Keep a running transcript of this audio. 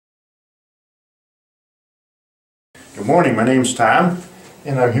Good morning, my name's Tom,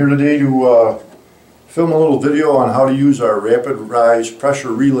 and I'm here today to film a little video on how to use our Rapid Rise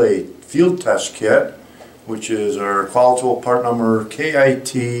Pressure Relay Field Test Kit, which is our Qualitrol part number KIT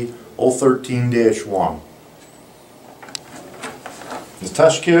 013-1. The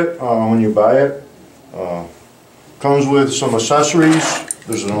test kit, when you buy it, comes with some accessories.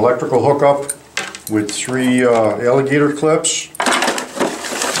 There's an electrical hookup with 3 alligator clips.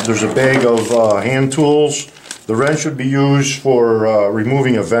 There's a bag of hand tools. The wrench should be used for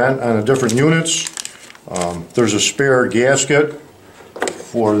removing a vent on the different units. There's a spare gasket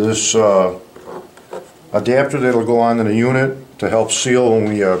for this adapter that will go on to the unit to help seal when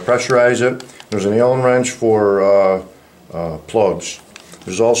we pressurize it. There's an Allen wrench for plugs.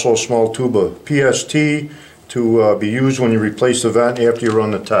 There's also a small tube of PST to be used when you replace the vent after you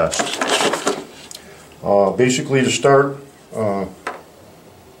run the test. Basically, to start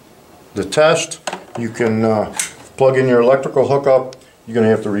the test, you can plug in your electrical hookup. You're going to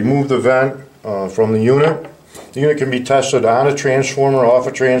have to remove the vent from the unit. The unit can be tested on a transformer, off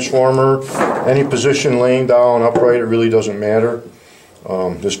a transformer, any position, laying down, upright, it really doesn't matter.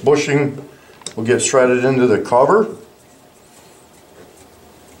 This bushing will get threaded into the cover.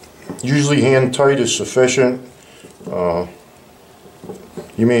 Usually hand tight is sufficient. You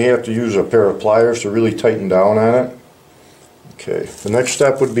may have to use a pair of pliers to really tighten down on it. Okay, the next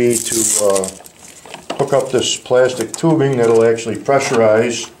step would be to hook up this plastic tubing that will actually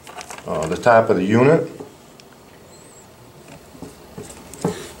pressurize the top of the unit.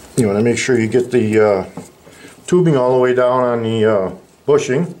 You want to make sure you get the tubing all the way down on the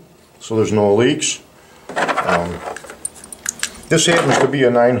bushing so there's no leaks. This happens to be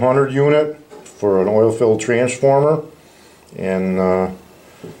a 900 unit for an oil-filled transformer, and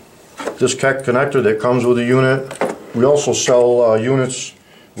this connector that comes with the unit. We also sell units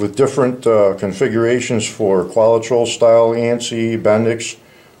with different configurations for Qualitrol style, ANSI, Bendix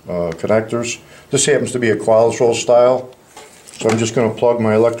connectors. This happens to be a Qualitrol style, so I'm just going to plug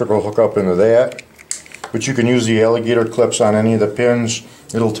my electrical hookup into that. But you can use the alligator clips on any of the pins.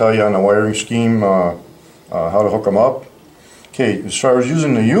 It'll tell you on the wiring scheme how to hook them up. Okay, as far as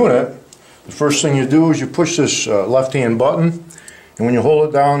using the unit, the first thing you do is you push this left-hand button, and when you hold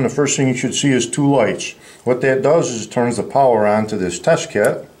it down, the first thing you should see is 2 lights. What that does is it turns the power on to this test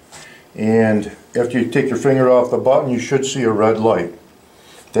kit, and after you take your finger off the button, you should see a red light.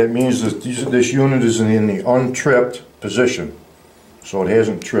 That means that this unit is in the untripped position, so it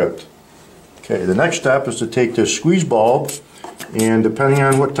hasn't tripped. Okay, the next step is to take this squeeze bulb, and depending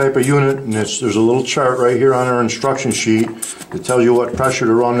on what type of unit, and there's a little chart right here on our instruction sheet that tells you what pressure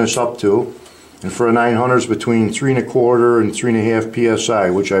to run this up to. And for a 900, it's between 3¼ and 3.5 psi,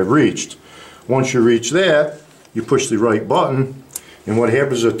 which I've reached. Once you reach that, you push the right button, and what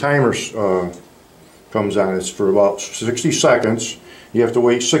happens is a timer comes on. It's for about 60 seconds. You have to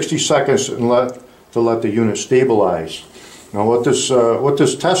wait 60 seconds and to let the unit stabilize. Now what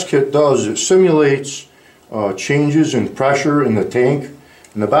this test kit does, it simulates changes in pressure in the tank.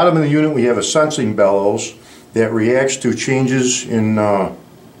 In the bottom of the unit we have a sensing bellows that reacts to changes in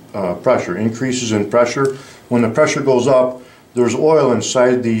pressure, increases in pressure. When the pressure goes up, there's oil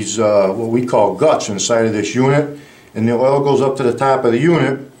inside these what we call guts inside of this unit, and the oil goes up to the top of the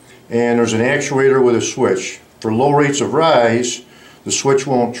unit, and there's an actuator with a switch. For low rates of rise, the switch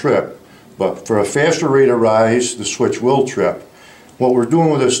won't trip, but for a faster rate of rise, the switch will trip. What we're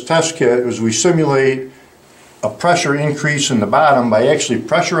doing with this test kit is we simulate a pressure increase in the bottom by actually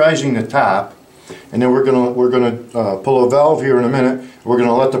pressurizing the top, and then we're gonna pull a valve here in a minute. We're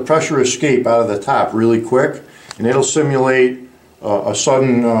gonna let the pressure escape out of the top really quick, and it'll simulate a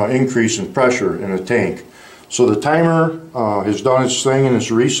sudden increase in pressure in the tank. So the timer has done its thing and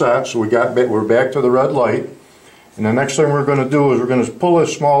it's reset, so we're back to the red light. And the next thing we're going to do is we're going to pull a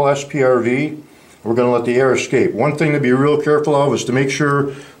small SPRV. We're going to let the air escape. One thing to be real careful of is to make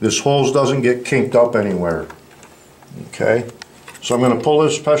sure this hose doesn't get kinked up anywhere. Okay, so I'm going to pull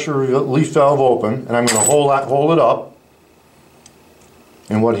this pressure relief valve open, and I'm going to hold it up.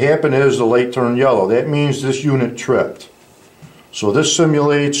 And what happened is the light turned yellow. That means this unit tripped. So this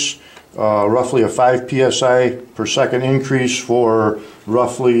simulates roughly a 5 psi per second increase for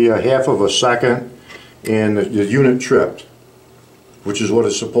roughly a half of a second, and the unit tripped, which is what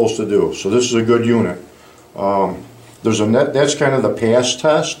it's supposed to do. So this is a good unit. That's kind of the pass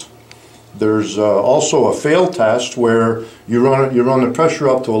test. There's also a fail test where you run the pressure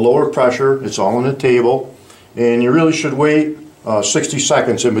up to a lower pressure. It's all on the table, and you really should wait 60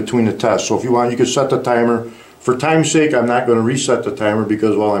 seconds in between the tests. So if you want, you can set the timer. For time's sake, I'm not going to reset the timer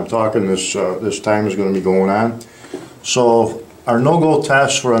because while I'm talking, this time is going to be going on. So our no-go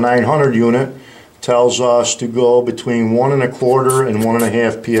test for a 900 unit tells us to go between 1 1/4 and 1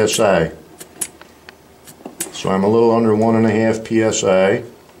 1/2 psi. So I'm a little under 1 1/2 psi.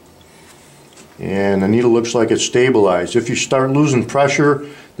 And the needle looks like it's stabilized. If you start losing pressure,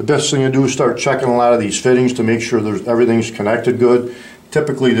 the best thing to do is start checking a lot of these fittings to make sure everything's connected good.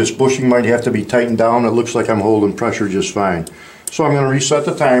 Typically this bushing might have to be tightened down. It looks like I'm holding pressure just fine. So I'm going to reset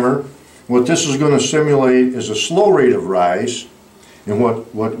the timer. What this is going to simulate is a slow rate of rise. And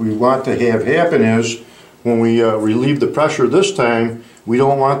what we want to have happen is when we relieve the pressure this time, we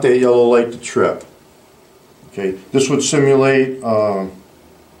don't want that yellow light to trip. Okay, this would simulate a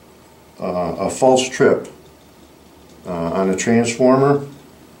false trip on a transformer,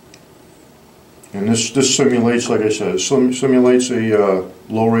 and this simulates, like I said, simulates a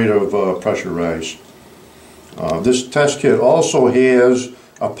low rate of pressure rise. This test kit also has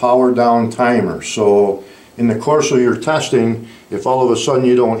a power down timer, so in the course of your testing, if all of a sudden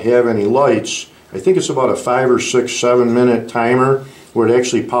you don't have any lights, I think it's about a 5 or 6, 7 minute timer where it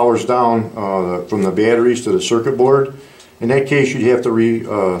actually powers down from the batteries to the circuit board. In that case, you'd have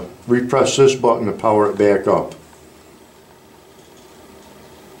to repress this button to power it back up.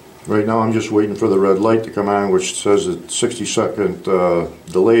 Right now I'm just waiting for the red light to come on, which says that 60-second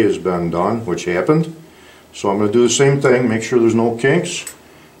delay has been done, which happened. So I'm going to do the same thing, make sure there's no kinks.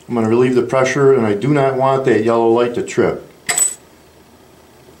 I'm going to relieve the pressure, and I do not want that yellow light to trip.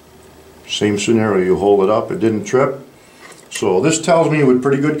 Same scenario, you hold it up, it didn't trip. So this tells me with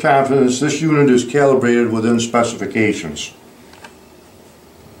pretty good confidence this unit is calibrated within specifications.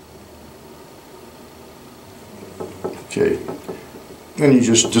 Okay, then you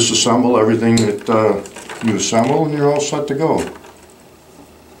just disassemble everything that you assemble and you're all set to go.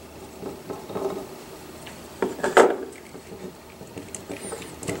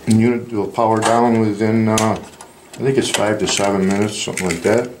 The unit will power down within, I think it's 5 to 7 minutes, something like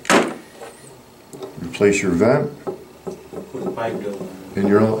that. Replace your vent.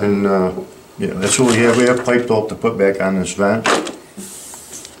 And yeah, that's what we have. We have pipe dope to put back on this vent.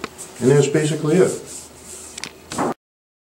 And that's basically it.